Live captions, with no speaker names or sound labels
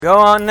Go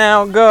on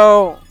now,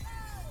 go.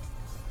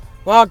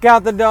 Walk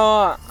out the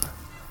door.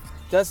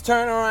 Just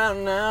turn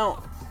around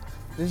now.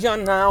 'Cause you're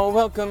not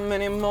welcome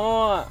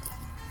anymore.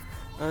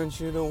 Aren't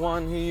you the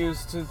one who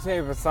used to say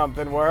for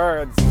something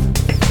words?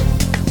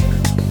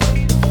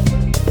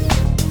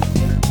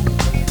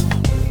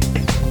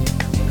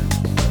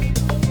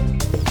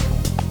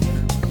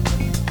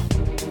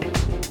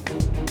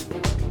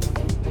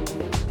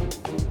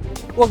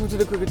 Welcome to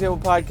the Crooked Table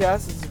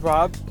Podcast. This is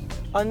Rob.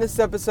 On this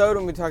episode,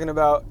 we'll be talking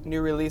about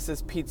new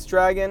releases Pete's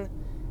Dragon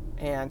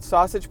and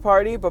Sausage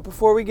Party. But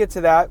before we get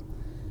to that,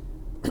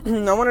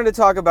 I wanted to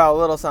talk about a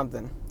little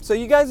something. So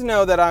you guys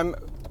know that I'm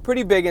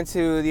pretty big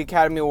into the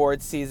Academy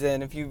Awards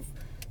season. If you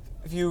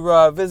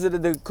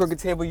visited the Crooked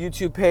Table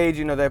YouTube page,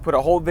 you know that I put a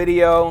whole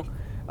video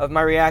of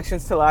my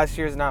reactions to last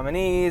year's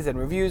nominees and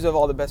reviews of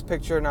all the Best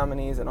Picture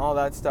nominees and all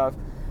that stuff.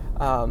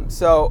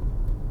 So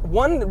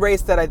one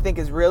race that I think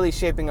is really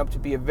shaping up to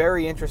be a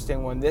very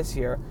interesting one this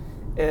year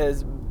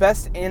is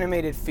Best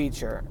Animated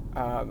Feature.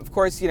 Of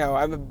course, you know,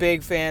 I'm a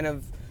big fan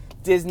of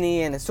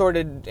Disney and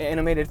assorted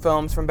animated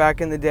films from back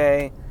in the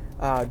day.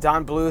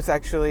 Don Bluth,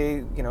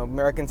 actually, you know,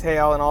 American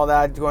Tail and all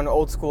that, going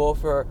old school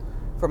for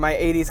my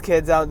 80s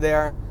kids out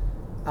there.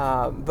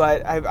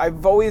 But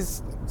I've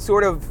always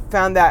sort of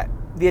found that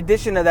the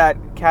addition of that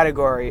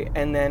category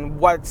and then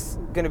what's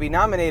going to be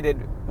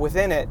nominated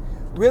within it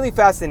really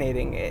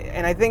fascinating.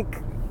 And I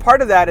think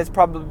part of that is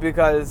probably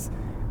because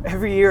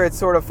every year it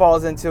sort of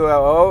falls into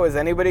is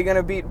anybody going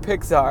to beat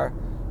Pixar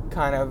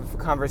kind of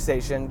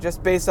conversation,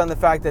 just based on the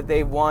fact that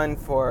they've won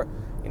for,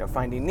 you know,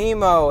 Finding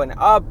Nemo and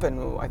Up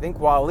and I think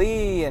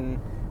WALL-E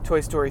and Toy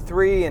Story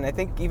 3 and I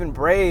think even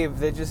Brave.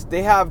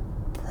 They have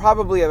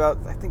probably about,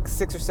 I think,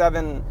 6 or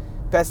 7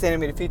 Best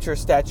Animated Feature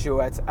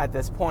statuettes at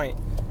this point.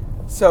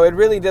 So it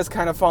really does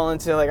kind of fall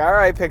into like, all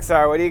right,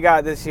 Pixar, what do you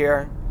got this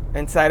year?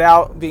 Inside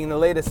Out being the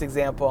latest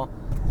example.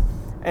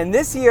 And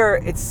this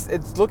year,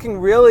 it's looking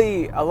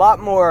really a lot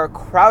more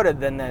crowded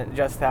than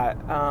just that.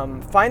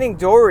 Finding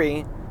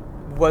Dory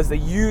was a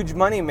huge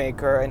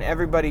moneymaker, and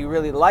everybody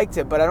really liked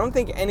it. But I don't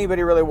think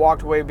anybody really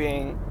walked away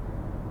being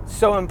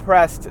so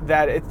impressed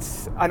that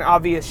it's an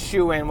obvious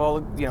shoe-in.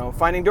 Well, you know,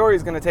 Finding Dory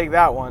is going to take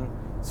that one,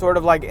 sort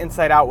of like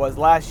Inside Out was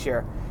last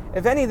year.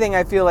 If anything,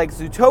 I feel like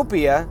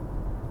Zootopia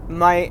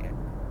might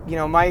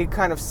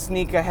kind of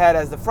sneak ahead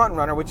as the front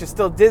runner, which is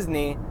still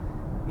Disney.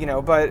 You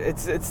know, but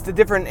it's the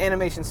different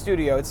animation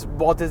studio. It's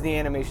Walt Disney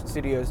Animation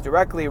Studios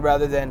directly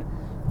rather than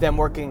them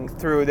working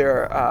through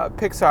their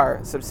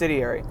Pixar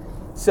subsidiary.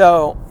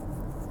 So,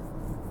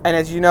 and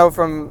as you know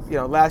from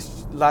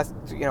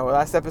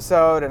last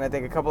episode, and I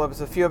think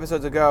a few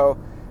episodes ago,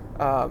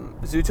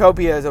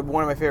 Zootopia is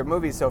one of my favorite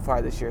movies so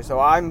far this year. So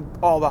I'm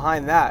all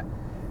behind that.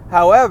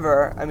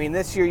 However, I mean,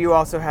 this year you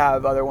also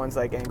have other ones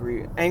like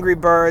Angry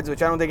Birds,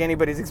 which I don't think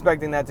anybody's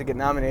expecting that to get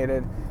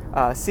nominated.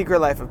 Secret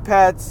Life of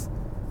Pets.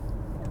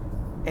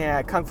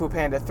 And Kung Fu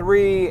Panda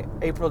 3,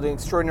 April the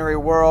Extraordinary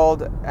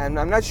World, and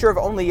I'm not sure if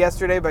Only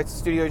Yesterday by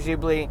Studio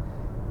Ghibli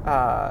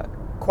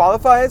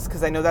qualifies,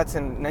 because I know that's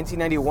a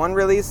 1991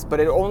 release,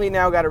 but it only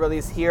now got a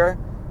release here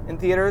in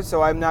theaters,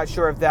 so I'm not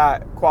sure if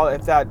that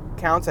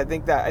counts. I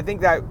think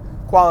that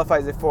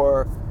qualifies it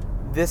for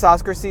this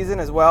Oscar season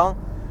as well.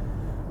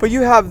 But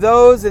you have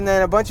those, and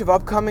then a bunch of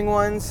upcoming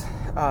ones: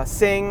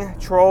 Sing,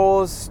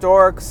 Trolls,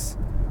 Storks,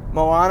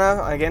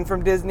 Moana, again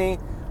from Disney.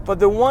 But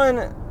the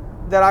one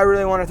that I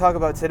really want to talk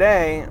about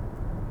today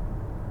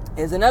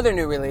is another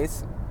new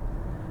release,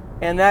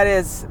 and that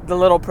is The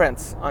Little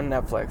Prince on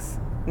Netflix.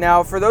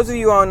 Now, for those of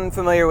you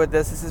unfamiliar with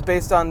this is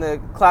based on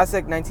the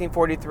classic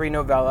 1943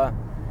 novella,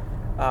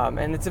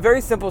 and it's a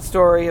very simple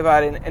story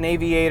about an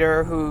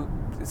aviator who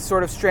is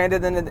sort of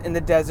stranded in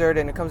the desert,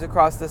 and it comes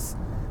across this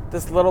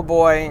little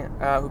boy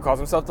who calls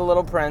himself the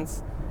Little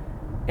Prince,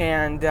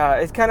 and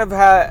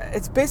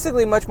it's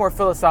basically much more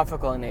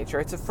philosophical in nature.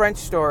 It's a French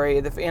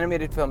story. The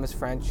animated film is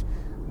French.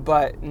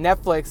 But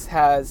Netflix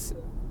has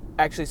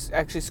actually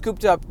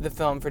scooped up the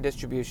film for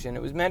distribution.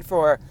 It was meant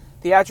for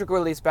theatrical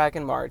release back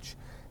in March.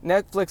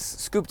 Netflix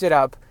scooped it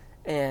up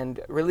and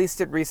released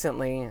it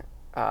recently,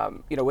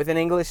 with an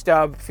English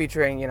dub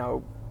featuring,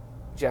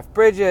 Jeff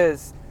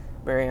Bridges,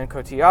 Marion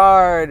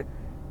Cotillard,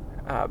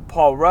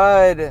 Paul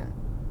Rudd,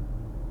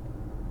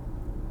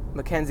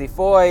 Mackenzie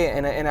Foy,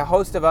 and a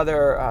host of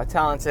other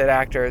talented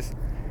actors.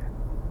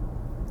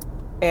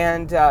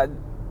 And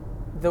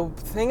the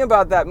thing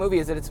about that movie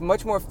is that it's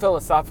much more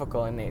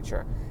philosophical in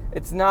nature.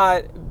 It's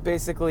not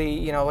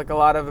basically, like a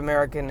lot of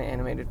American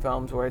animated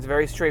films where it's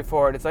very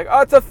straightforward. It's like, oh,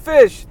 it's a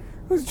fish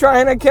who's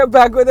trying to get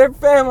back with her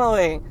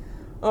family.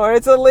 Or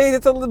it's a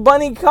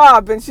bunny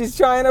cop and she's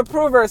trying to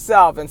prove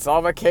herself and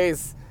solve a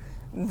case.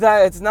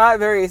 That it's not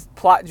very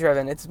plot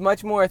driven. It's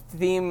much more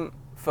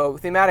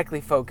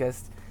thematically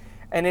focused.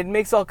 And it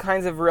makes all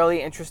kinds of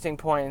really interesting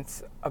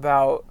points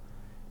about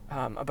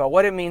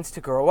what it means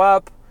to grow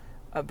up,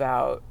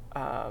 about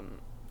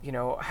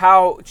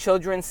how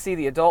children see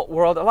the adult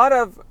world. A lot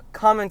of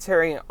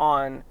commentary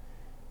on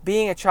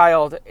being a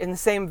child in the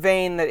same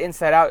vein that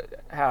Inside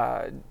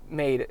Out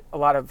made a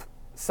lot of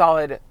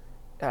solid,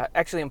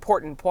 actually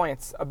important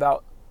points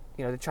about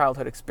the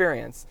childhood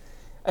experience.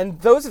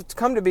 And those have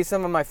come to be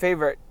some of my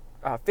favorite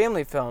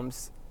family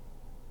films,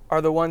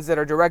 are the ones that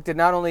are directed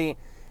not only,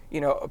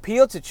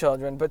 appeal to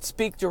children, but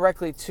speak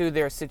directly to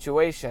their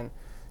situation,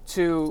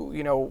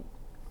 to,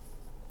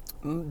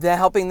 they're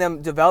helping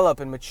them develop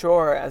and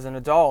mature as an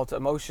adult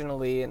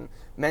emotionally and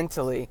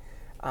mentally.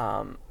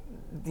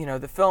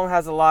 The film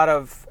has a lot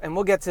of, and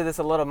we'll get to this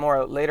a little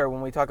more later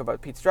when we talk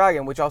about Pete's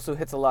Dragon, which also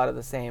hits a lot of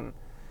the same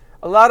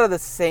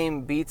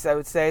beats, I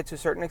would say, to a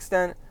certain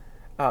extent.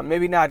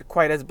 Maybe not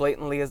quite as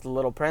blatantly as The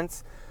Little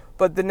Prince,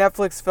 but the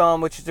Netflix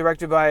film, which is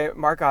directed by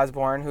Mark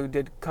Osborne, who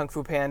did Kung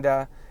Fu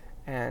Panda,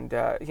 and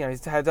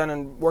he's had done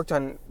and worked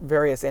on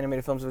various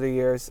animated films over the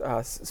years.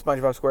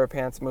 SpongeBob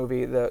SquarePants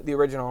movie, the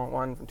original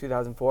one from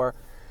 2004.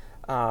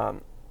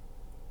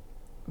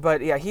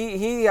 But yeah,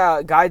 he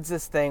guides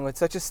this thing with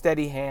such a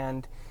steady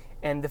hand,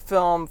 and the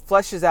film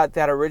fleshes out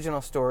that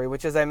original story,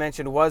 which, as I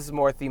mentioned, was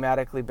more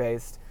thematically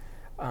based,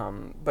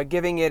 but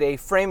giving it a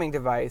framing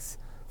device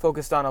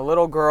focused on a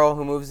little girl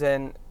who moves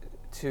in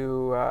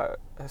to a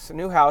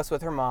new house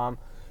with her mom,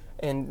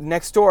 and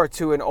next door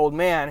to an old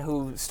man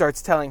who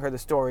starts telling her the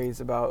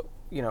stories about,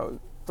 the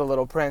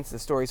Little Prince, the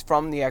stories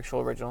from the actual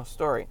original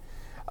story.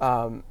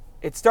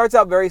 It starts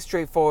out very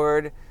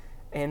straightforward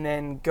and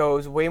then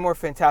goes way more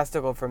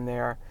fantastical from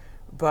there.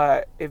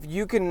 But if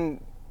you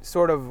can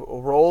sort of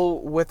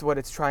roll with what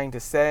it's trying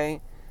to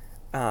say,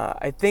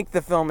 I think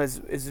the film is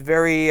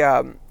very,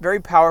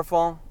 very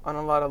powerful on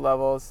a lot of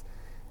levels.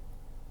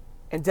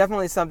 And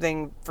definitely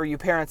something for you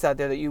parents out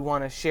there that you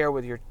want to share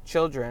with your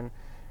children.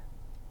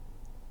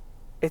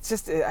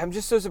 I'm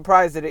just so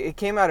surprised that it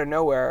came out of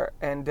nowhere.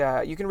 And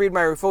you can read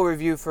my full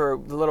review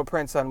for The Little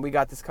Prince on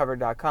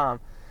WeGotThisCovered.com.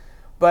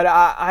 But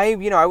I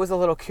was a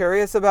little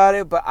curious about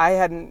it, but I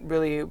hadn't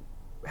really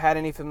had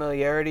any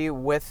familiarity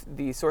with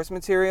the source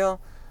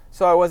material.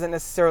 So I wasn't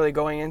necessarily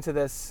going into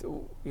this,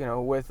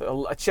 with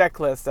a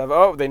checklist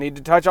of, they need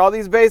to touch all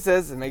these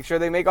bases and make sure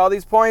they make all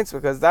these points,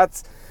 because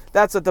that's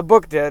what the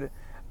book did.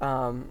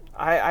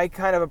 I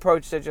kind of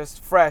approached it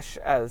just fresh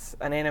as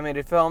an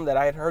animated film that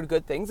I had heard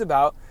good things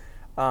about,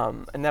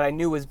 and that I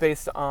knew was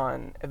based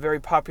on a very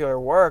popular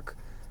work,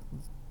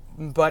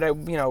 but it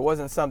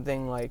wasn't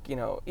something like,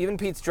 even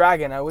Pete's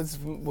Dragon. I was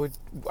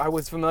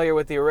familiar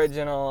with the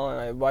original, and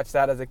I watched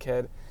that as a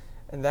kid,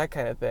 and that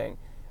kind of thing.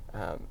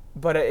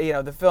 But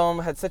the film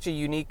had such a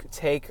unique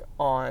take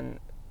on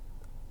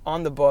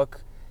the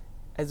book,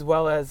 as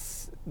well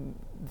as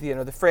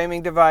the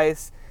framing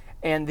device.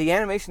 And the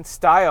animation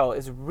style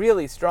is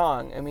really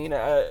strong. I mean,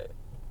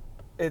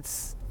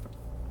 it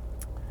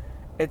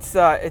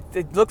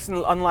looks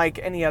unlike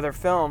any other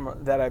film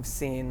that I've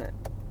seen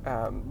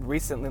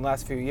recently, in the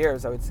last few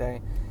years, I would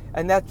say.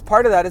 And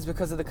part of that is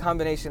because of the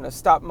combination of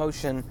stop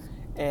motion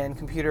and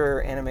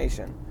computer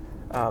animation.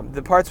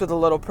 The parts with the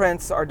Little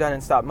Prince are done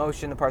in stop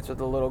motion. The parts with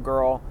the little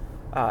girl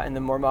and the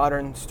more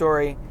modern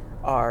story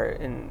are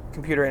in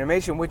computer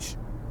animation, which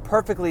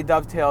perfectly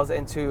dovetails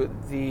into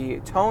the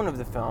tone of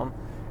the film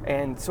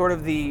and sort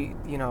of the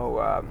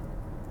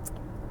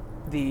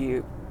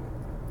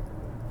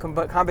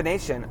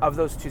combination of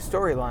those two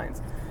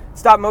storylines.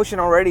 Stop motion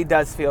already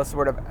does feel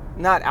sort of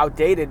not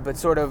outdated, but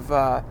sort of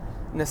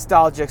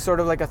nostalgic,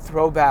 sort of like a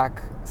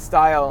throwback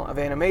style of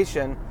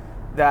animation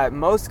that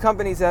most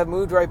companies have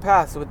moved right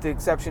past, with the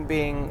exception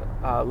being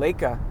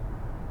Leica.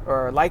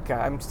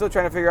 I'm still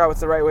trying to figure out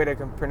what's the right way to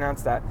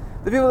pronounce that.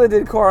 The people that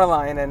did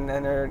Coraline and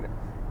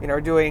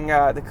are doing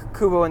the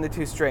Kubo and the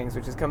Two Strings,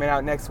 which is coming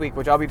out next week,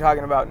 which I'll be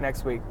talking about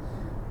next week.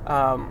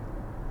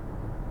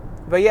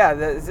 But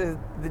yeah,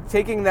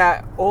 taking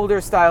that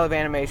older style of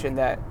animation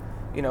that,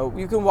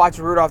 you can watch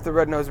Rudolph the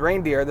Red-Nosed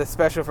Reindeer, the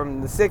special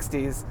from the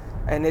 60s,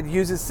 and it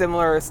uses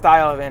similar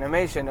style of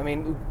animation. I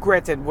mean,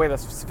 granted, way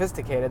less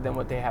sophisticated than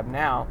what they have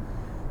now.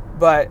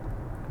 But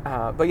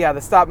yeah,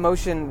 the stop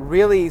motion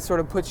really sort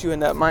of puts you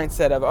in that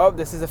mindset of,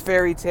 this is a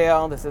fairy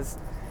tale, this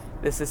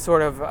is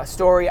sort of a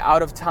story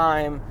out of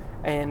time,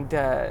 and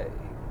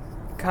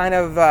kind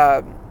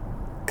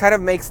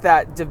of makes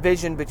that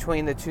division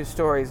between the two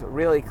stories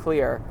really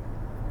clear.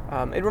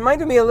 It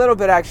reminded me a little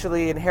bit,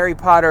 actually, in Harry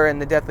Potter and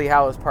the Deathly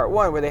Hallows Part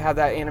 1, where they have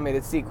that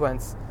animated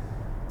sequence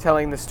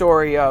telling the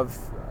story of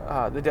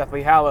the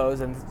Deathly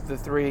Hallows and the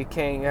three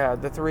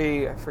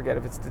I forget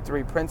if it's the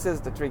three princes,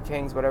 the three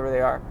kings, whatever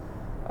they are,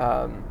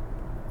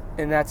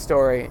 in that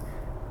story.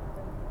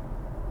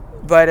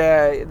 But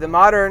the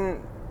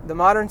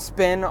modern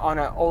spin on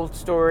an old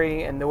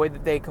story, and the way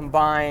that they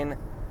combine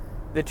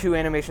the two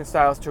animation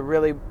styles to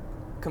really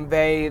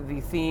convey the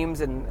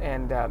themes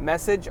and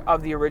message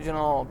of the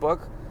original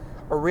book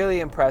are really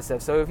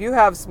impressive. So if you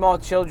have small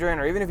children,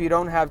 or even if you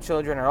don't have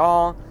children at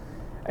all,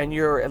 and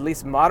you're at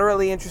least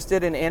moderately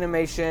interested in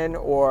animation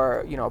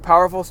or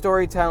powerful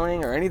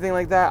storytelling or anything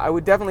like that, I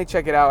would definitely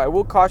check it out. I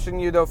will caution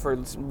you though, for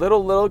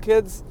little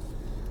kids,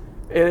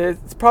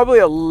 it's probably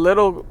a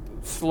little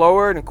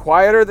slower and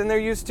quieter than they're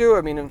used to.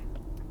 I mean,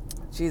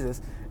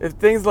 Jesus, if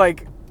things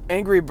like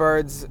Angry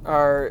Birds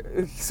are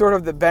sort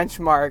of the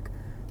benchmark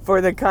for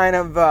the kind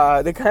of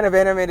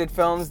animated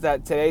films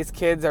that today's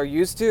kids are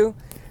used to,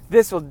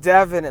 this will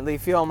definitely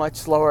feel much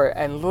slower,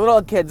 and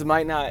little kids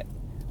might not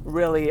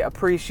really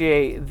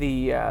appreciate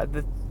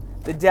the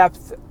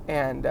depth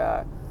and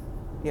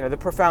the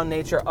profound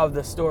nature of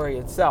the story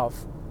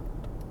itself.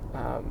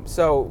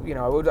 So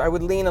I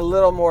would lean a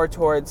little more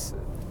towards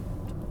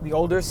the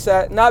older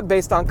set, not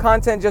based on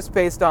content, just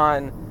based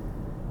on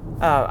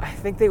I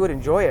think they would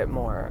enjoy it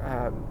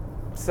more.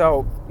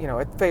 So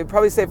I'd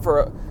probably say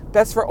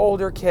best for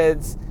older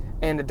kids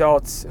and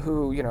adults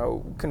who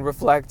can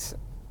reflect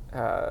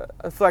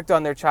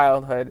on their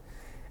childhood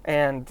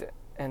and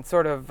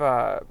sort of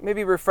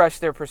maybe refresh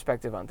their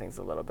perspective on things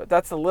a little bit.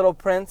 That's The Little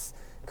Prince,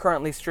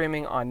 currently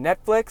streaming on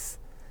Netflix.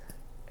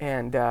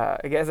 And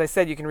as I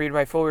said, you can read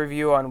my full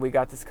review on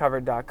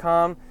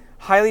WeGotThisCovered.com.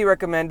 Highly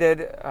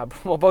recommended.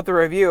 Both the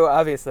review,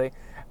 obviously,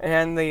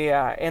 and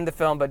the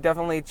film, but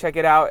definitely check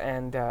it out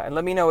and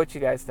let me know what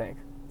you guys think.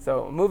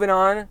 So moving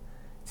on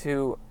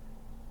to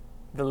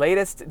the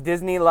latest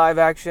Disney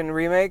live-action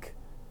remake,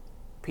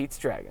 Pete's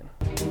Dragon.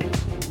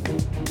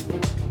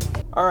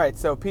 All right,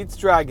 so Pete's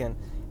Dragon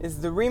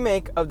is the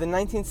remake of the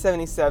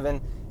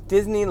 1977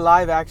 Disney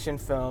live-action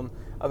film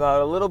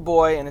about a little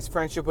boy and his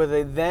friendship with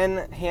a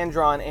then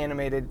hand-drawn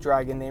animated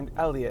dragon named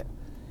Elliot.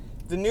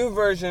 The new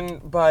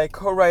version by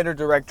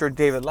co-writer-director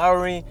David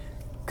Lowery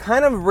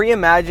kind of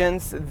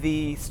reimagines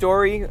the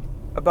story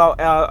about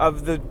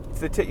of the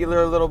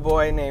titular little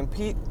boy named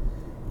Pete.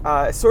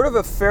 Sort of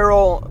a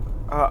feral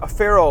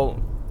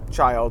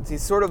child.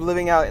 He's sort of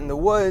living out in the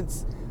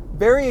woods,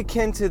 very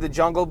akin to the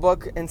Jungle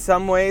Book in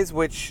some ways,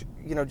 which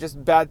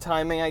just bad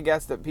timing, I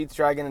guess, that Pete's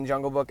Dragon and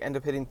Jungle Book end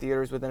up hitting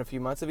theaters within a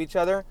few months of each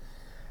other.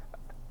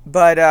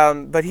 But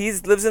he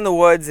lives in the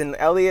woods, and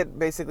Elliot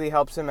basically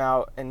helps him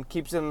out and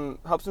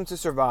helps him to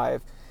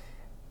survive.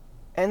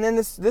 And then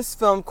this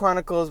film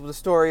chronicles the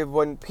story of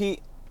when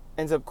Pete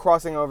ends up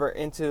crossing over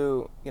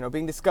into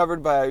being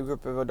discovered by a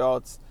group of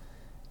adults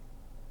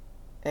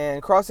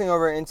and crossing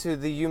over into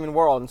the human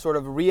world and sort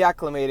of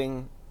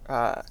reacclimating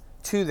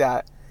to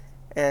that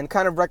and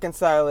kind of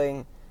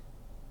reconciling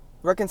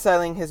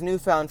his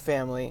newfound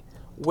family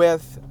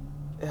with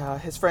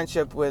his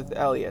friendship with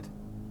Elliot.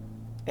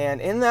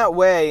 And in the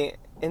way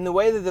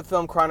that the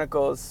film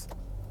chronicles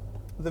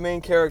the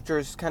main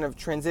character's kind of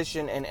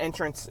transition and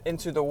entrance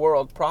into the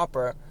world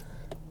proper,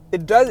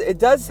 it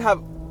does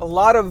have a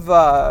lot of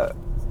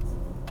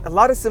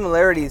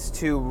similarities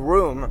to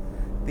Room,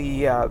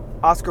 the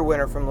Oscar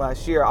winner from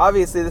last year.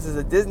 Obviously, this is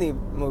a Disney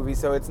movie,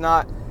 so it's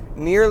not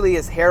nearly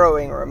as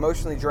harrowing or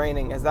emotionally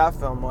draining as that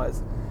film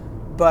was.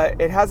 But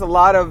it has a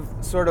lot of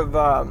sort of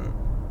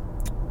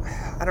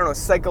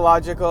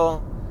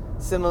psychological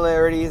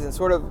similarities and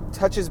sort of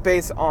touches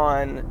base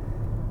on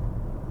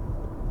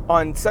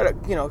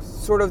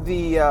sort of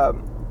the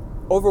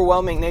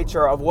overwhelming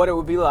nature of what it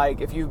would be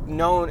like if you've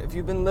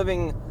been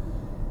living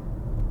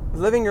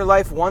your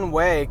life one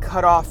way,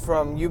 cut off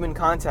from human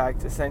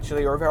contact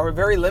essentially, or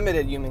very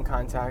limited human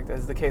contact,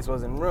 as the case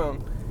was in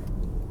Room,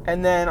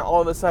 and then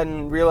all of a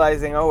sudden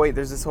realizing, oh wait,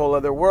 there's this whole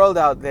other world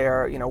out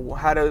there.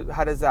 How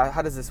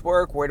does this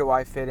work? Where do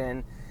I fit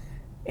in?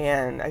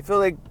 And I feel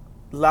like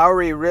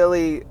Lowery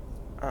really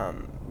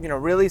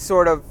really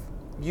sort of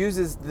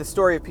uses the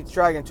story of Pete's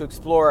Dragon to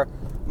explore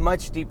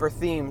much deeper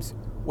themes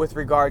with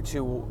regard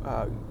to,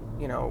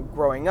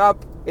 growing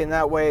up in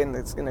that way, and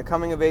it's in a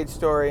coming-of-age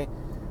story,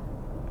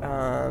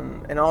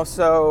 and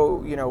also,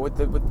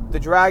 with the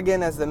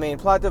dragon as the main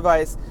plot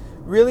device,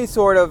 really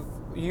sort of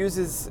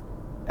uses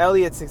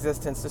Elliot's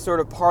existence to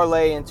sort of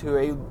parlay into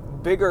a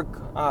bigger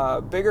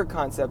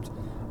concept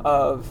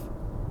of,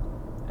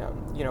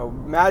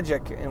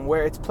 magic and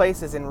where its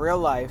place is in real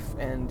life,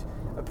 and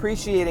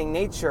appreciating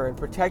nature and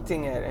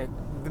protecting it. And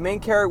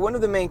one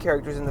of the main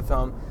characters in the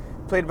film,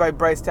 played by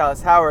Bryce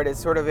Dallas Howard, is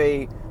sort of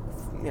a,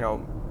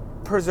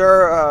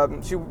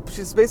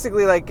 she's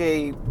basically like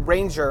a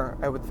ranger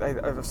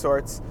of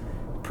sorts,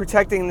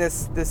 protecting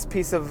this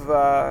piece of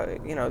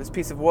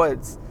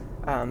woods,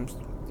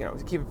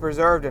 to keep it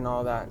preserved and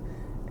all that.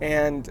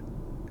 And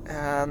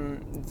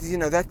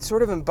that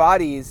sort of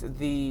embodies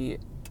the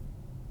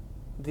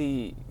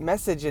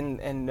message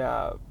and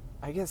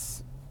I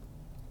guess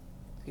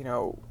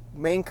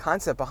main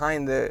concept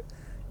behind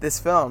this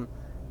film.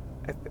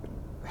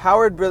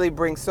 Howard really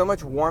brings so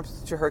much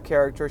warmth to her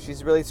character.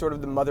 She's really sort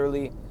of the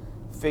motherly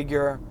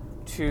figure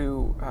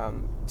to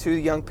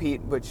young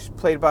Pete, which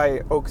played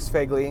by Oaks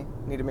Fagley.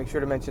 Need to make sure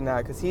to mention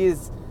that because he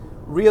is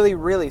really,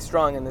 really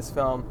strong in this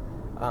film,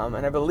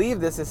 and I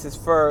believe this is his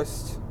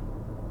first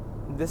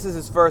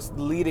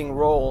leading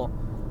role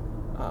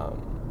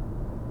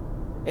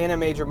in a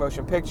major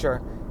motion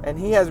picture, and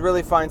he has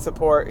really fine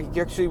support. He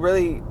actually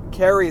really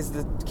carries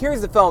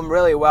the film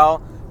really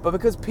well, but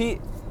because Pete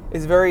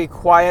is very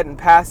quiet and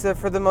passive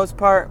for the most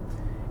part,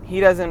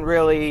 he doesn't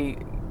really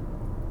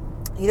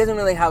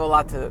have a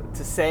lot to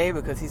say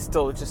because he's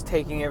still just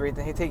taking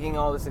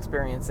all this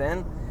experience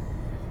in.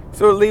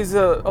 So it leaves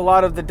a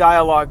lot of the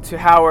dialogue to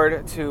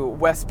Howard, to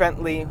Wes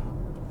Bentley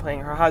playing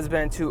her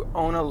husband, to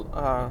Una,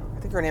 I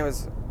think her name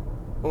is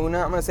Una,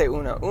 I'm going to say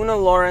Una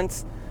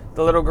Lawrence,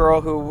 the little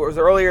girl who was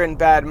earlier in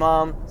Bad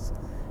Moms,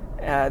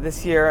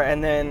 this year,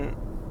 and then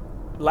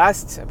I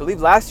believe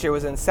last year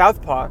was in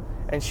Southpaw,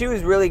 and she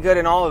was really good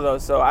in all of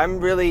those. So I'm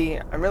really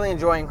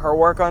enjoying her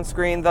work on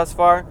screen thus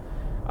far,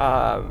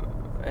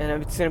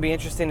 and it's going to be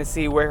interesting to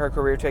see where her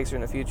career takes her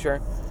in the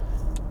future.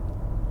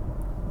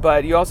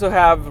 But you also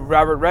have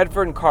Robert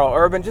Redford and Carl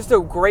Urban, just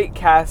a great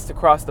cast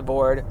across the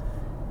board.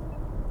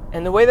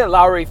 And the way that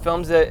Lowery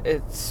films it,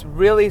 it's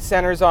really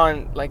centers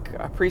on like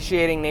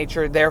appreciating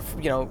nature. They're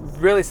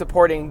really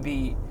supporting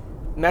the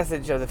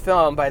message of the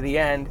film by the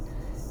end,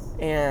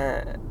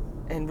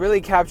 and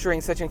really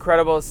capturing such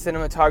incredible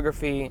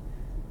cinematography.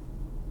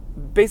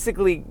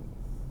 Basically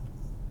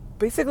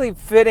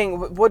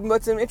fitting.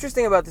 What's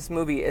interesting about this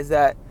movie is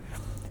that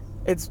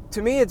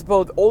to me it's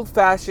both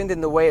old-fashioned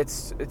in the way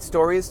its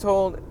story is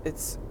told.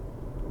 It's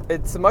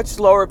a much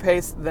slower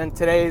pace than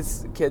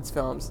today's kids'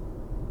 films.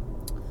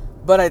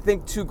 But I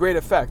think to great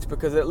effect,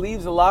 because it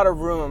leaves a lot of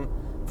room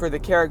for the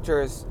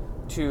characters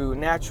to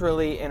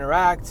naturally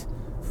interact,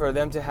 for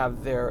them to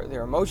have their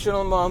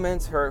emotional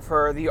moments,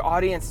 for the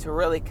audience to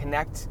really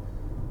connect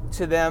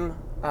to them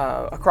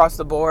across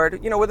the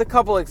board. With a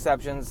couple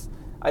exceptions.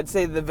 I'd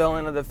say the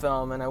villain of the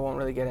film, and I won't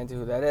really get into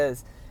who that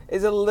is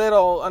a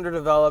little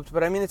underdeveloped,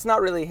 but I mean, it's not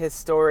really his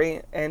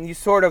story, and you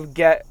sort of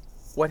get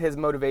what his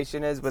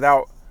motivation is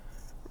without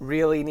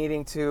really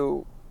needing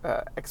to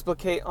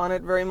explicate on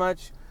it very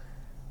much.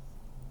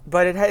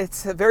 But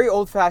it's very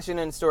old-fashioned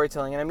in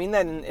storytelling, and I mean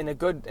that in a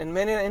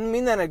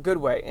good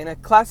way. In a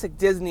classic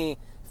Disney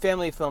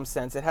family film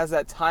sense, it has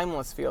that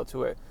timeless feel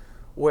to it,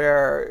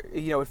 where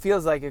it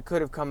feels like it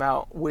could have come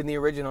out when the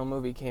original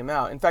movie came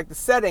out. In fact, the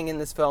setting in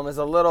this film is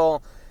a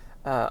little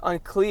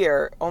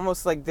unclear,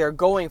 almost like they're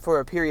going for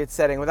a period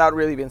setting without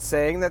really even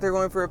saying that they're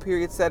going for a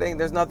period setting.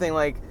 There's nothing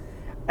like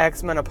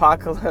X-Men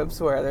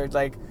Apocalypse where they're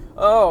like,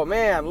 oh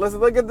man, let's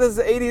look at this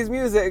 80s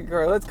music,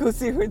 or let's go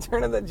see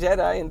Return of the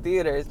Jedi in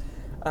theaters.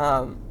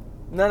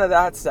 None of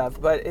that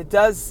stuff, but it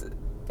does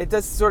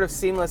sort of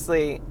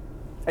seamlessly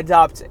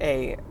adopt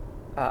a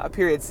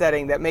period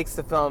setting that makes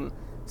the film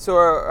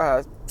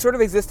sort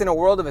of exist in a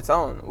world of its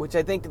own, which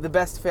I think the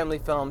best family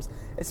films,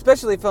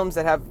 especially films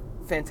that have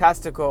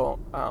fantastical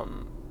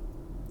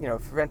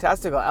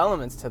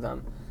elements to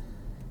them,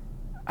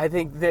 I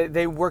think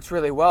they worked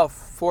really well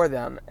for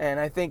them. And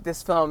I think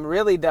this film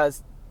really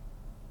does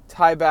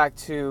tie back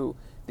to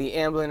the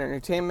Amblin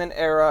Entertainment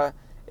era.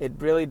 It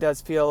really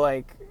does feel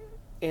like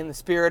in the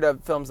spirit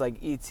of films like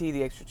E.T.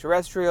 the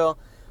Extraterrestrial,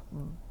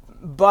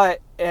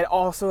 but it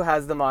also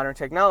has the modern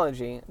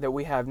technology that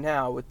we have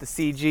now with the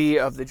CG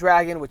of the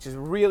dragon, which is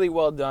really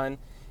well done.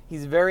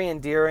 He's very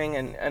endearing,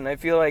 and I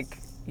feel like,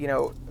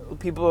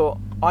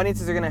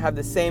 audiences are going to have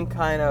the same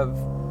kind of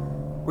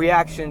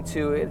reaction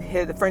to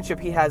the friendship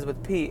he has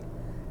with Pete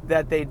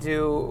that they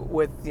do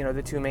with,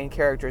 the two main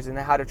characters in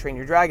the How to Train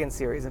Your Dragon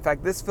series. In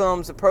fact, this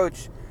film's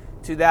approach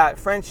to that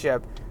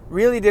friendship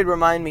really did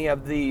remind me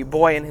of the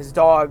boy and his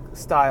dog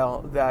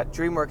style that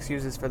DreamWorks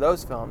uses for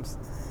those films.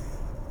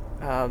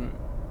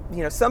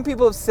 Some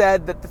people have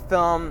said that the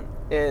film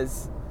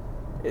is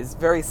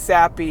very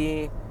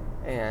sappy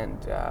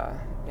and,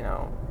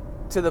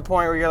 to the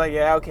point where you're like,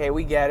 yeah, okay,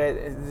 we get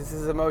it. This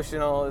is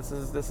emotional.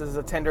 This is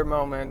a tender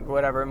moment,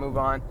 whatever, move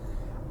on.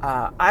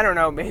 I don't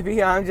know,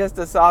 maybe I'm just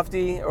a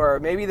softie, or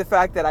maybe the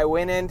fact that I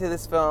went into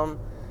this film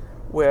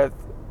with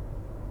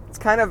it's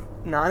kind of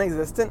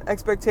non-existent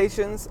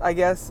expectations, I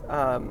guess.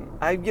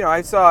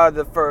 I saw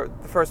the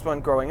first one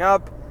growing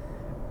up,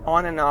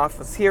 on and off,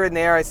 was here and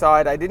there. I saw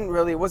it.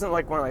 It wasn't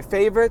like one of my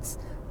favorites,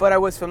 but I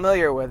was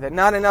familiar with it.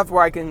 Not enough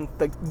where I can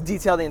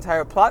detail the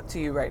entire plot to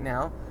you right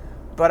now,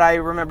 but I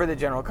remember the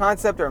general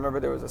concept. I remember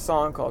there was a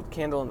song called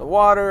 "Candle in the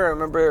Water." I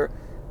remember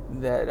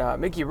that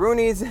Mickey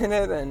Rooney's in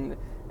it, and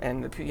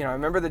I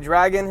remember the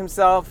dragon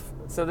himself.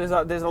 So there's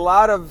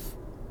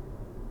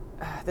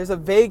a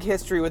vague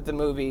history with the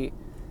movie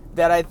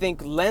that I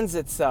think lends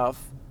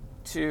itself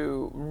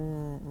to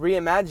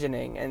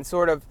reimagining and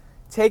sort of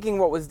taking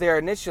what was there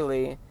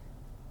initially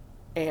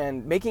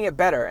and making it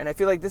better. And I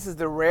feel like this is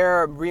the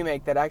rare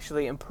remake that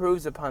actually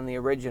improves upon the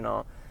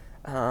original.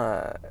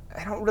 I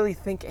don't really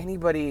think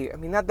anybody,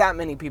 not that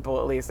many people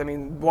at least.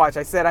 Watch,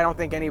 I said I don't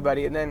think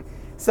anybody, and then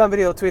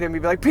somebody will tweet at me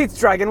and be like, Pete's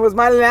Dragon was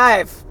my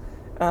life!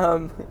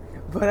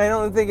 But I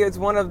don't think it's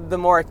one of the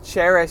more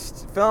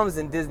cherished films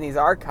in Disney's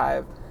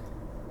archive.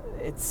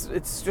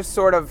 It's just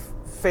sort of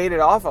faded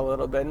off a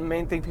little bit, and the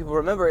main thing people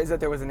remember is that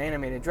there was an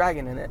animated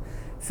dragon in it.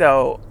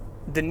 So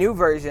the new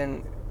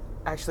version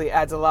actually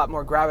adds a lot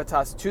more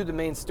gravitas to the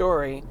main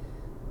story,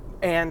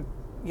 and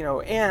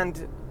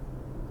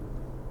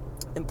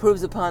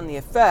improves upon the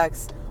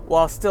effects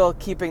while still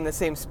keeping the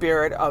same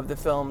spirit of the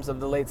films of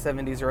the late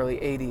 70s, early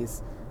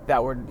 80s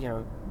that were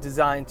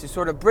designed to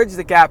sort of bridge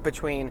the gap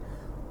between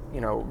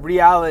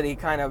reality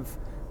kind of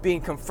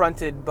being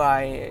confronted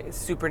by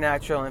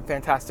supernatural and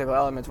fantastical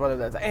elements, whether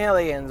that's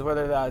aliens,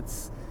 whether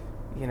that's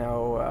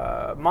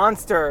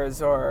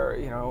monsters, or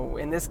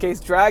in this case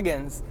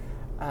dragons.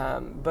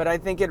 But I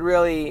think it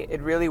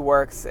really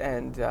works,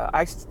 and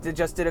I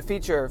just did a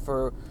feature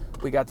for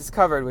we got this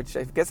covered, which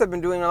I guess I've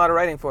been doing a lot of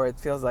writing for. It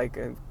feels like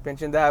I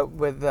mentioned that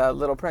with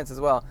Little Prince as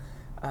well.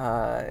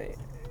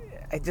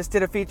 I just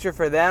did a feature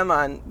for them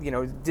on,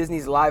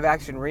 Disney's live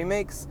action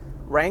remakes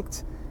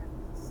ranked,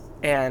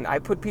 and I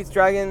put Pete's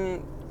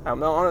Dragon,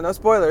 no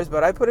spoilers,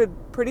 but I put it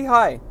pretty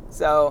high.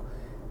 So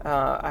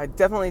I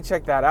definitely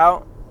check that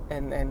out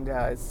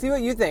and see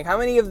what you think. How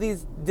many of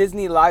these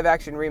Disney live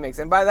action remakes,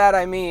 and by that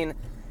I mean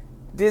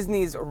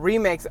Disney's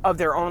remakes of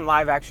their own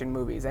live action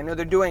movies. I know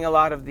they're doing a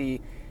lot of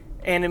the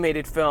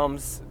animated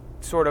films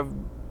sort of,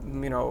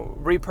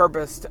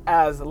 repurposed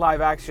as live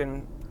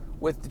action,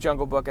 with The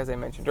Jungle Book, as I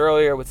mentioned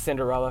earlier, with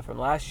Cinderella from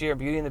last year,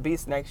 Beauty and the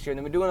Beast next year. And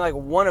they've been doing like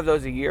one of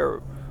those a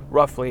year,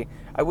 roughly.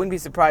 I wouldn't be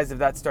surprised if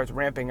that starts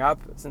ramping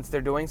up since they're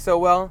doing so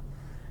well.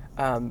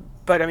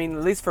 But I mean,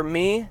 at least for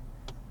me,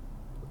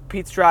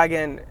 Pete's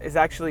Dragon is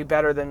actually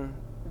better than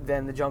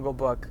The Jungle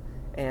Book.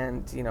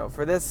 And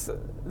for this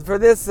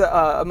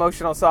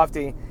emotional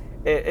softie,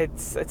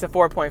 it's a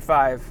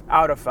 4.5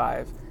 out of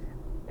 5.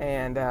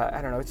 And I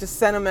don't know, it's just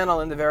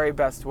sentimental in the very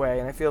best way.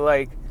 And I feel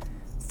like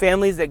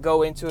families that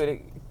go into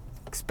it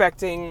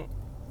expecting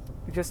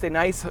just a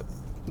nice,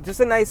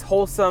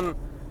 wholesome,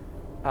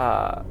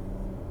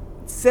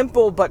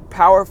 simple but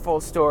powerful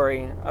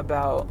story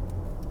about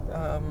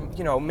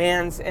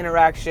man's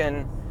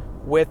interaction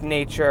with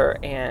nature,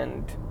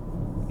 and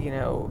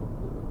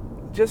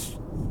just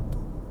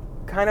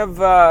kind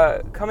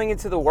of coming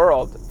into the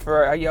world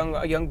for a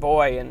young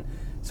boy and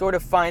sort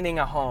of finding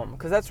a home,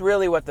 because that's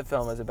really what the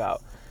film is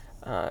about.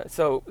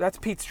 So that's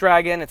Pete's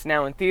Dragon. It's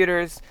now in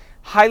theaters.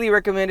 Highly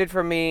recommended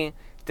for me.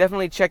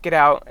 Definitely check it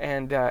out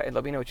and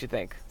let me know what you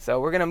think. So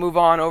we're going to move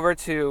on over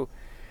to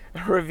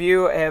a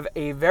review of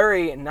a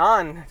very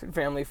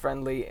non-family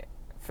friendly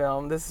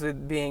film. This is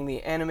being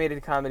the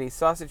animated comedy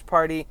Sausage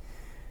Party,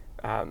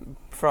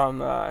 from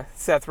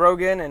Seth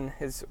Rogen and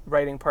his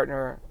writing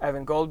partner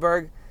Evan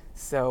Goldberg.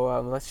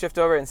 So let's shift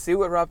over and see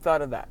what Rob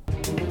thought of that.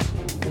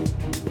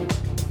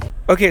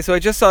 Okay, so I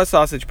just saw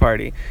Sausage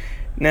Party.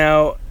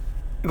 Now,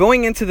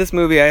 going into this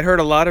movie, I had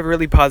heard a lot of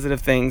really positive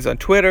things on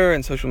Twitter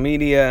and social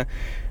media,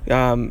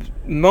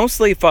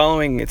 mostly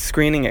following its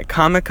screening at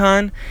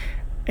Comic-Con.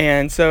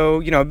 And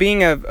so,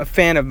 being a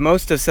fan of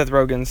most of Seth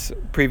Rogen's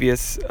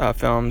previous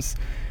films,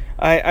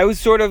 I was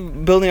sort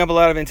of building up a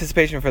lot of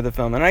anticipation for the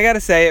film. And I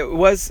gotta say,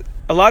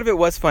 a lot of it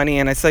was funny,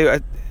 and I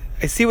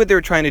see what they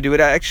were trying to do. It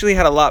actually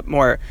had a lot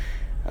more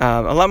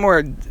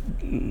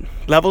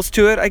levels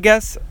to it, I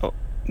guess,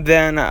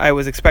 than I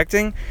was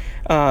expecting.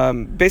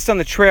 Based on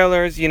the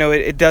trailers,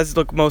 it does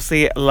look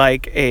mostly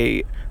like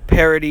a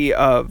parody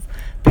of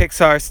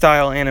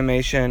Pixar-style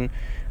animation,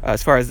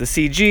 as far as the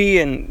CG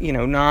and,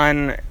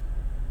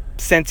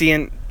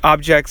 non-sentient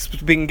objects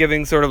being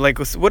given sort of like,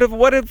 what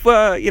if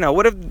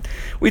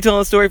we tell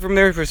a story from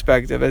their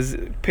perspective, as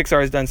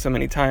Pixar has done so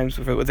many times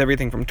with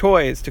everything from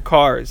toys to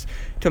cars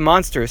to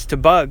monsters to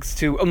bugs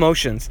to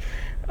emotions.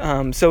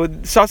 So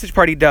Sausage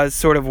Party does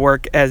sort of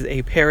work as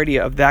a parody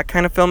of that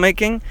kind of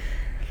filmmaking.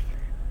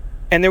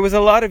 And there was a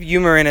lot of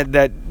humor in it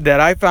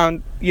that I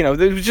found, there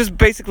was just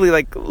basically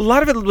like, a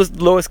lot of it was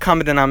lowest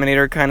common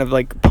denominator kind of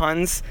like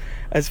puns,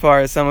 as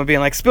far as someone being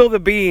like, spill the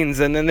beans,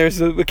 and then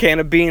there's a can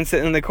of beans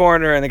sitting in the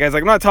corner, and the guy's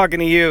like, I'm not talking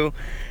to you,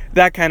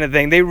 that kind of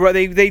thing.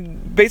 They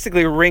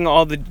basically wring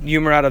all the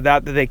humor out of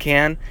that they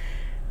can.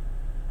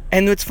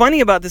 And what's funny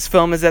about this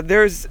film is that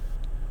there's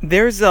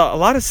a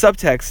lot of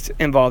subtext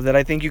involved that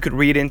I think you could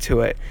read into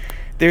it.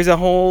 There's a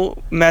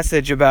whole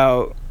message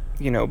about,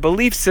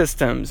 belief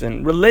systems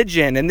and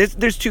religion, and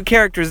there's two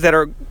characters that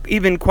are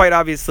even quite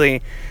obviously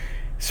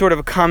sort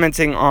of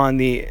commenting on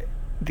the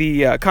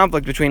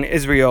conflict between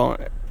Israel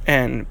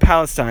and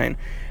Palestine,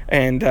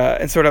 and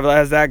sort of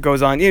as that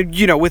goes on,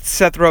 with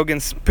Seth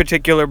Rogen's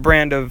particular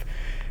brand of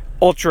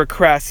ultra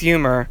crass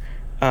humor,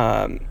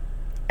 and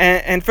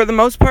for the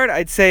most part,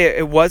 I'd say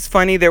it was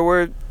funny. There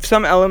were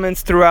some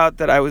elements throughout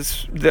that I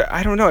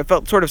don't know, it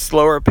felt sort of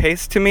slower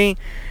paced to me.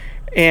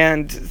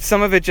 And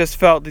some of the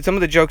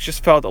jokes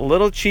just felt a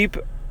little cheap,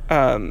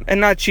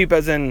 and not cheap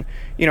as in,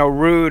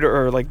 rude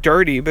or like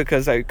dirty,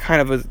 because I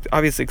kind of was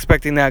obviously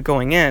expecting that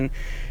going in.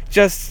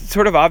 Just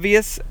sort of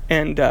obvious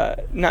and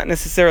not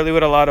necessarily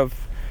with a lot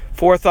of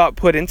forethought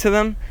put into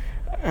them.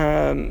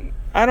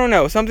 I don't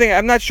know,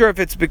 I'm not sure if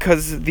it's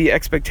because the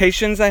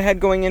expectations I had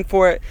going in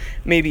for it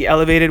maybe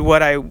elevated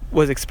what I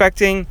was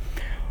expecting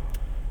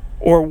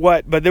or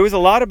what, but there was a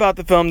lot about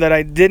the film that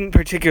I didn't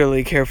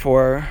particularly care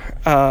for.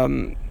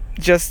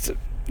 Just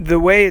the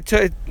way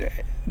that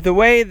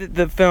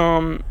the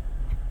film,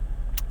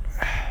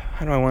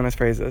 how do I want to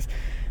phrase this?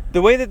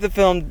 The way that the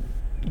film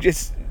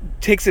just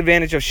takes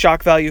advantage of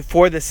shock value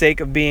for the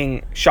sake of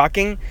being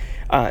shocking,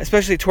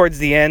 especially towards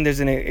the end. There's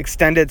an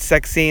extended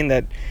sex scene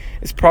that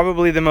is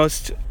probably the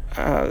most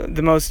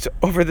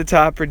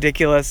over-the-top,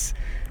 ridiculous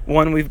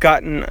one we've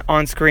gotten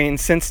on screen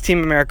since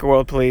Team America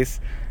World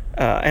Police.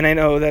 And I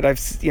know that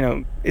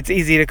it's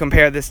easy to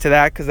compare this to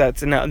that, because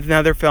that's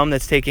another film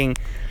that's taking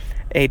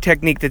a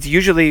technique that's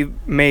usually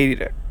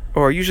made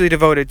or usually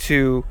devoted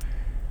to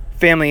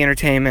family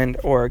entertainment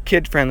or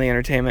kid-friendly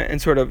entertainment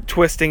and sort of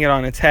twisting it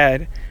on its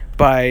head.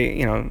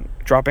 by,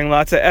 dropping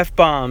lots of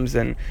F-bombs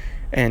and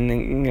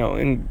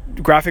and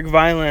graphic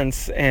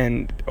violence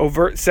and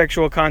overt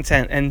sexual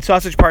content, and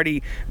Sausage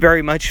Party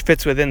very much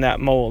fits within that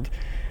mold.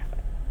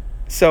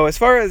 So as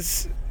far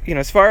as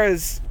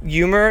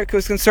humor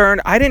was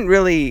concerned, I didn't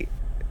really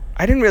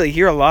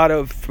hear a lot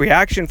of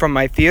reaction from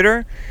my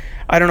theater.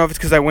 I don't know if it's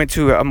because I went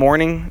to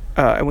an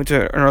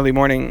early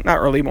morning, not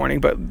early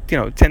morning, but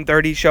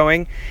 10:30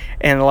 showing,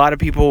 and a lot of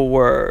people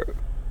were,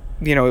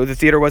 the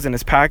theater wasn't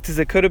as packed as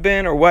it could have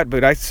been or what.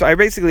 But I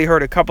basically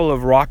heard a couple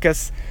of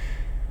ruckus,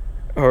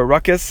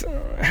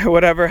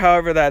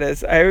 however that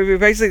is. I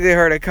basically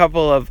heard a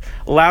couple of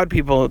loud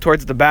people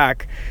towards the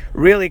back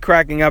really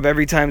cracking up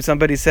every time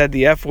somebody said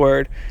the F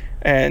word,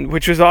 and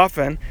which was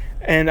often.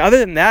 And other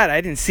than that,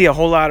 I didn't see a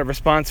whole lot of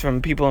response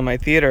from people in my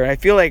theater. I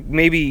feel like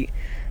maybe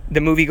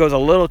the movie goes a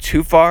little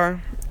too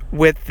far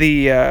with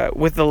the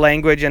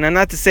language, and I'm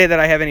not to say that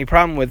I have any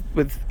problem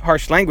with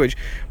harsh language,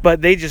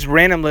 but they just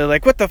randomly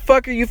like, what the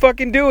fuck are you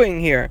fucking doing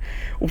here?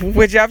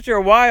 Which after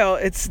a while,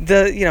 it's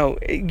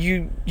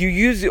you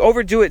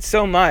overdo it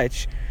so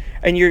much,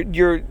 and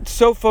you're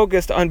so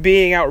focused on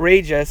being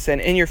outrageous and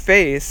in your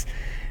face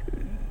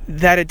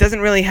that it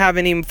doesn't really have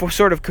any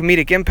sort of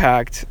comedic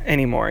impact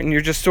anymore, and you're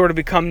just sort of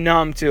become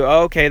numb to,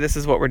 oh, okay, this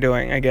is what we're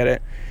doing, I get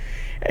it.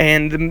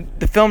 And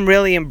the film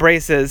really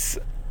embraces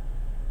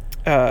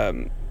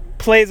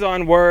plays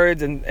on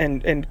words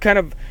and kind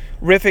of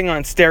riffing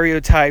on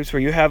stereotypes,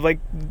 where you have like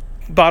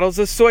bottles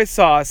of soy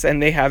sauce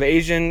and they have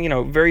Asian,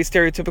 very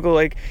stereotypical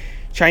like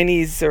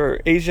Chinese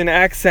or Asian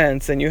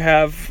accents, and you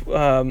have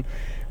the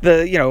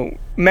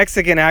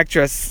Mexican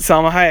actress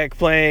Salma Hayek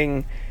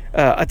playing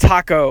a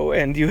taco,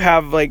 and you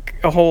have like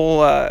a whole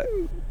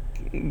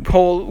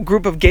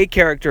group of gay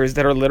characters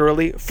that are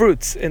literally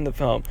fruits in the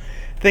film.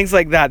 Things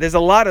like that. There's a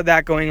lot of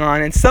that going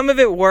on, and some of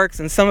it works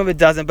and some of it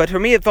doesn't, but for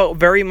me it felt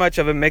very much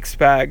of a mixed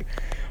bag,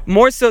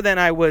 more so than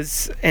I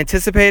was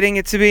anticipating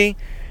it to be.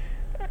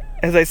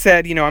 As I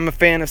said, I'm a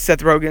fan of Seth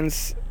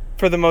Rogen's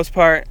for the most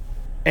part,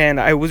 and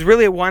I was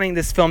really wanting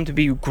this film to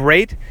be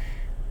great,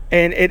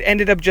 and it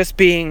ended up just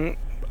being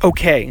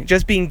okay,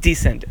 just being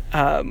decent.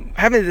 I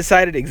haven't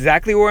decided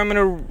exactly where I'm going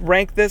to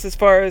rate this as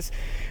far as,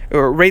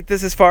 out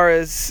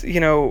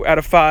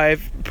of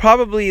 5,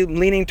 probably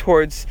leaning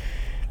towards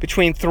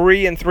between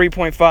 3 and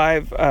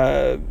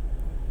 3.5.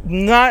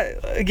 Not,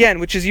 again,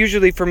 which is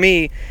usually for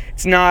me,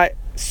 it's not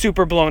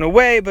super blown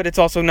away, but it's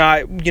also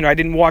not, I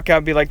didn't walk out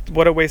and be like,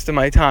 what a waste of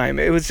my time.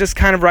 It was just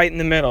kind of right in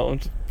the middle,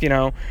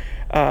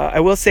 I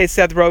will say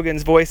Seth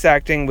Rogen's voice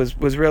acting was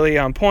really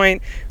on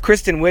point.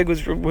 Kristen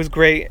Wiig was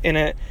great in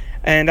it,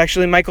 and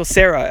actually Michael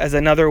Cera as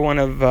another one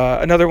of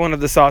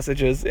the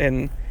sausages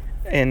in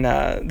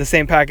the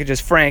same package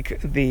as Frank,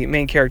 the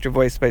main character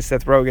voiced by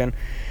Seth Rogen.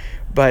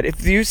 But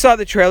if you saw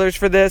the trailers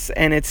for this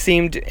and it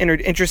seemed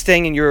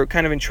interesting and you're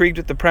kind of intrigued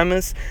with the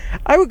premise,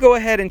 I would go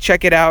ahead and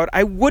check it out.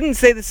 I wouldn't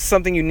say this is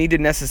something you need to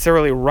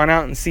necessarily run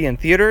out and see in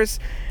theaters,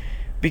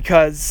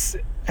 because,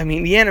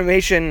 the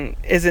animation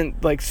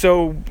isn't like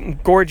so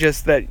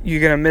gorgeous that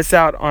you're going to miss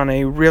out on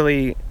a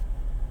really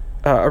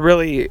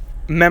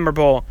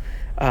memorable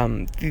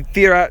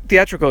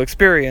theatrical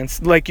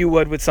experience like you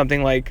would with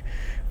something like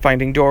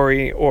Finding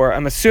Dory, or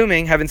I'm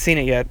assuming, haven't seen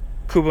it yet,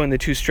 Kubo and the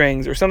Two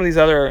Strings, or some of these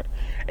other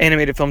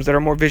animated films that are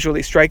more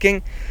visually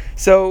striking.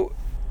 So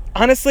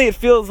honestly, it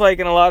feels like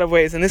in a lot of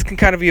ways, and this can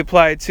kind of be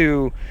applied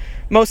to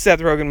most Seth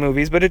Rogen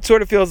movies, but it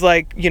sort of feels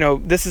like,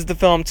 this is the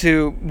film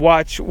to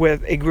watch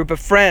with a group of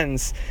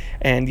friends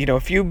and, a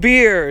few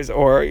beers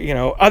or,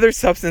 other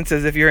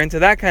substances if you're into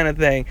that kind of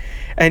thing,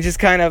 and just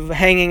kind of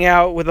hanging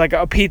out with like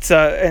a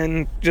pizza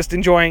and just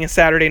enjoying a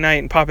Saturday night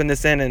and popping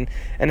this in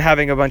and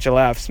having a bunch of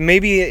laughs.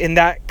 Maybe in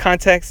that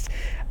context,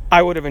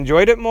 I would have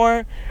enjoyed it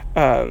more.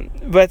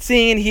 But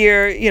seeing it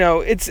here,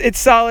 it's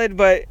solid,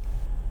 but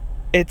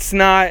it's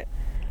not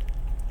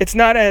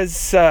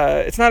as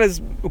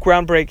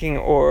groundbreaking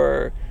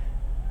or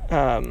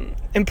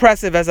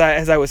impressive as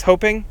I was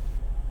hoping.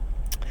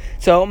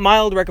 So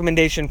mild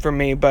recommendation for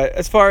me. But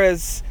as far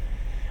as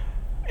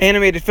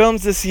animated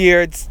films this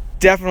year, it's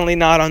definitely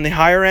not on the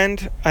higher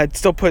end. I'd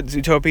still put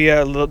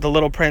Zootopia, The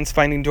Little Prince,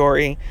 Finding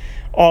Dory,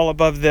 all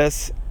above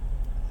this.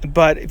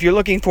 But if you're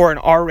looking for an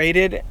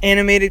R-rated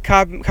animated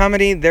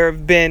comedy, there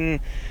have been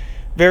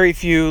very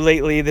few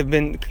lately. They've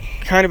been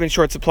kind of in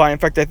short supply. In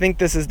fact, I think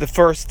this is the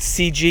first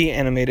CG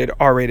animated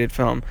R-rated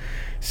film.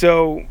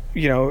 So,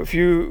 if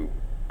you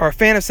are a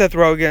fan of Seth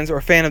Rogen's or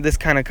a fan of this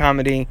kind of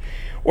comedy,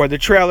 or the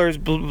trailers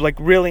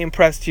really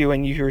impressed you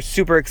and you're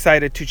super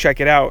excited to check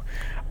it out,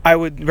 I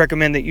would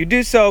recommend that you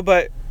do so.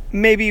 But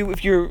maybe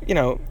if you're,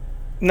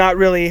 not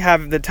really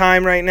have the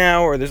time right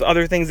now, or there's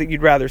other things that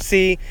you'd rather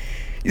see,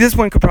 this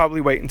one could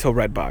probably wait until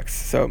Redbox.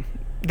 So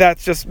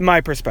that's just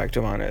my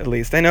perspective on it, at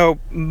least. I know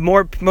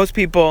most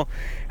people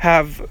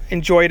have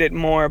enjoyed it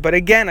more, but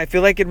again, I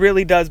feel like it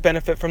really does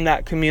benefit from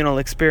that communal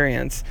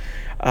experience.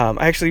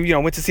 I actually,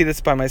 went to see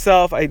this by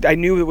myself. I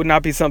knew it would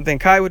not be something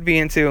Kai would be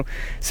into,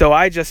 so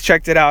I just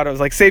checked it out. I was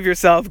like, save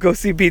yourself, go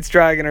see Pete's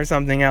Dragon or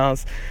something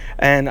else.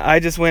 And I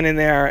just went in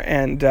there,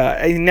 and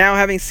now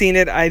having seen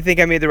it, I think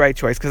I made the right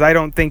choice, because I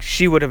don't think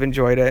she would have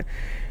enjoyed it.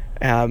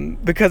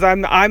 Because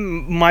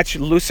I'm much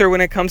looser when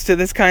it comes to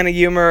this kind of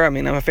humor. I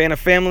mean, I'm a fan of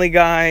Family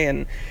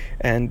Guy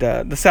and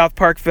the South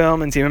Park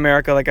film and Team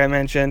America, like I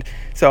mentioned.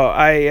 So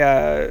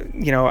I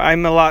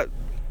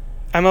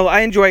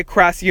enjoy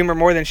crass humor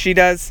more than she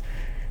does.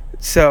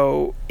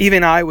 So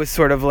even I was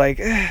sort of like,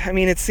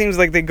 it seems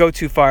like they go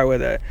too far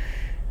with it.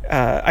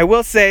 I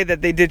will say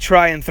that they did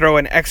try and throw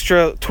an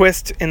extra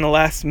twist in the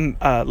last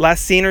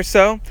scene or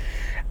so,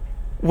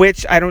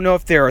 which I don't know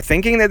if they're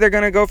thinking that they're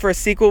going to go for a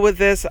sequel with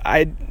this.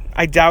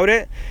 I doubt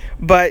it,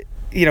 but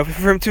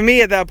to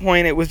me at that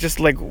point it was just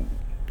like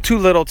too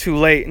little too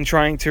late in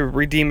trying to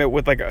redeem it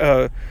with like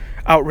a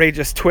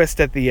outrageous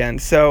twist at the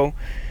end. So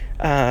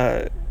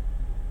mild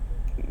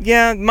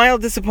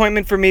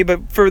disappointment for me,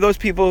 but for those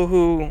people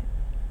who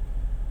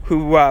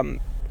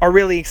are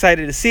really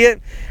excited to see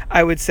it,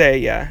 I would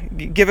say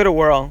give it a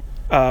whirl.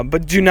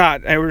 But do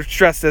not, I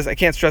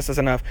can't stress this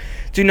enough,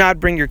 do not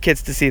bring your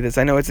kids to see this.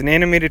 I know it's an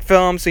animated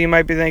film, so you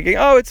might be thinking,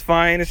 oh, it's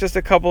fine, it's just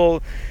a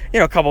couple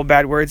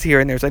bad words here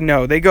and there. It's like,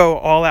 no, they go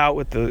all out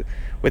with the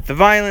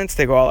violence,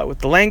 they go all out with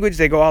the language,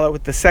 they go all out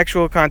with the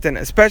sexual content,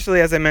 especially,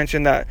 as I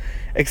mentioned, that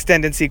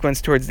extended sequence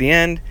towards the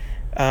end.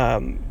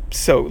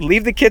 So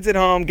leave the kids at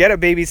home, get a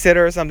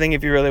babysitter or something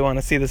if you really want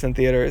to see this in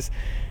theaters,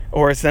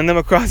 or send them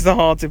across the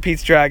hall to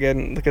Pete's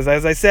Dragon, because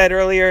as I said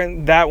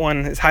earlier, that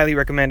one is highly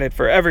recommended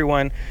for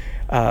everyone.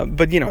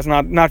 But it's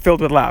not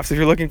filled with laughs. If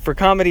you're looking for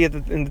comedy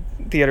in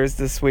theaters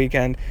this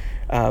weekend,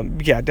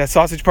 Death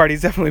Sausage Party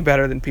is definitely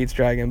better than Pete's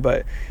Dragon.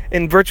 But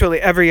in virtually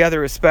every other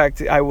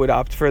respect, I would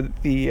opt for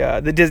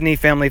the Disney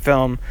family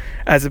film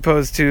as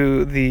opposed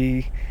to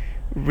the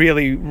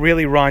really,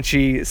 really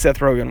raunchy Seth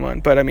Rogen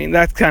one. But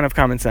that's kind of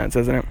common sense,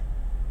 isn't it?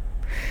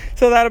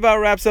 So that about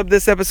wraps up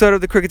this episode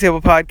of the Crooked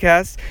Table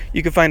Podcast.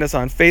 You can find us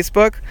on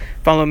Facebook.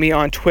 Follow me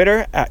on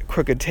Twitter at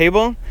Crooked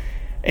Table.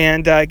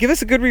 And give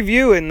us a good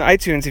review in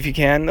iTunes if you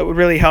can. That would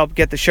really help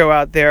get the show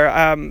out there.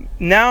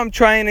 Now I'm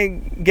trying to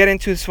get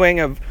into a swing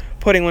of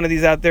putting one of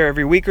these out there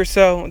every week or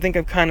so. I think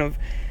I've kind of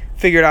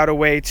figured out a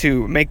way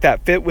to make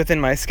that fit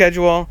within my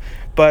schedule.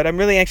 But I'm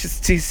really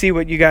anxious to see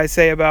what you guys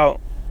say about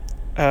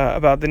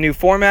the new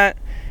format.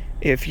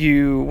 If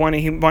you want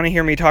to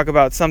hear me talk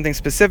about something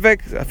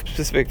specific, a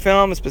specific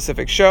film, a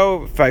specific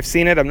show, if I've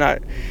seen it, I'm not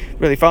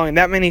really following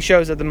that many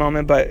shows at the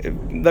moment. But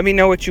let me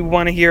know what you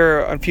want to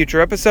hear on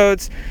future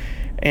episodes.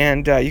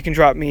 And you can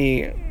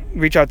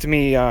reach out to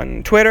me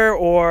on Twitter,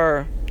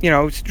 or,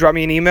 drop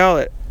me an email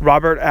at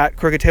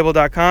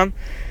robert@crookedtable.com.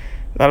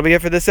 That'll be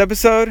it for this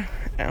episode.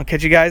 I'll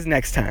catch you guys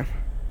next time.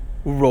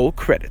 Roll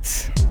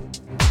credits.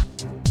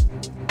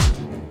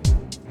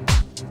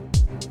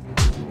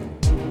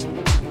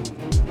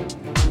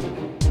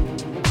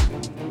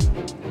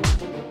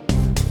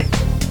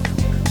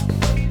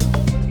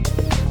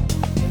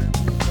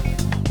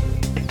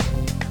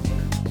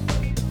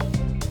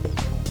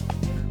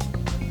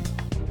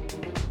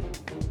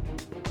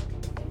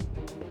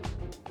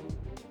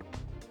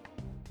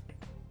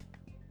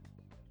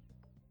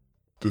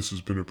 This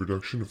has been a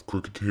production of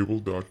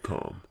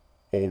CrookedTable.com.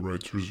 All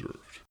rights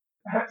reserved.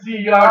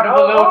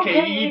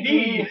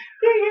 CROOKED.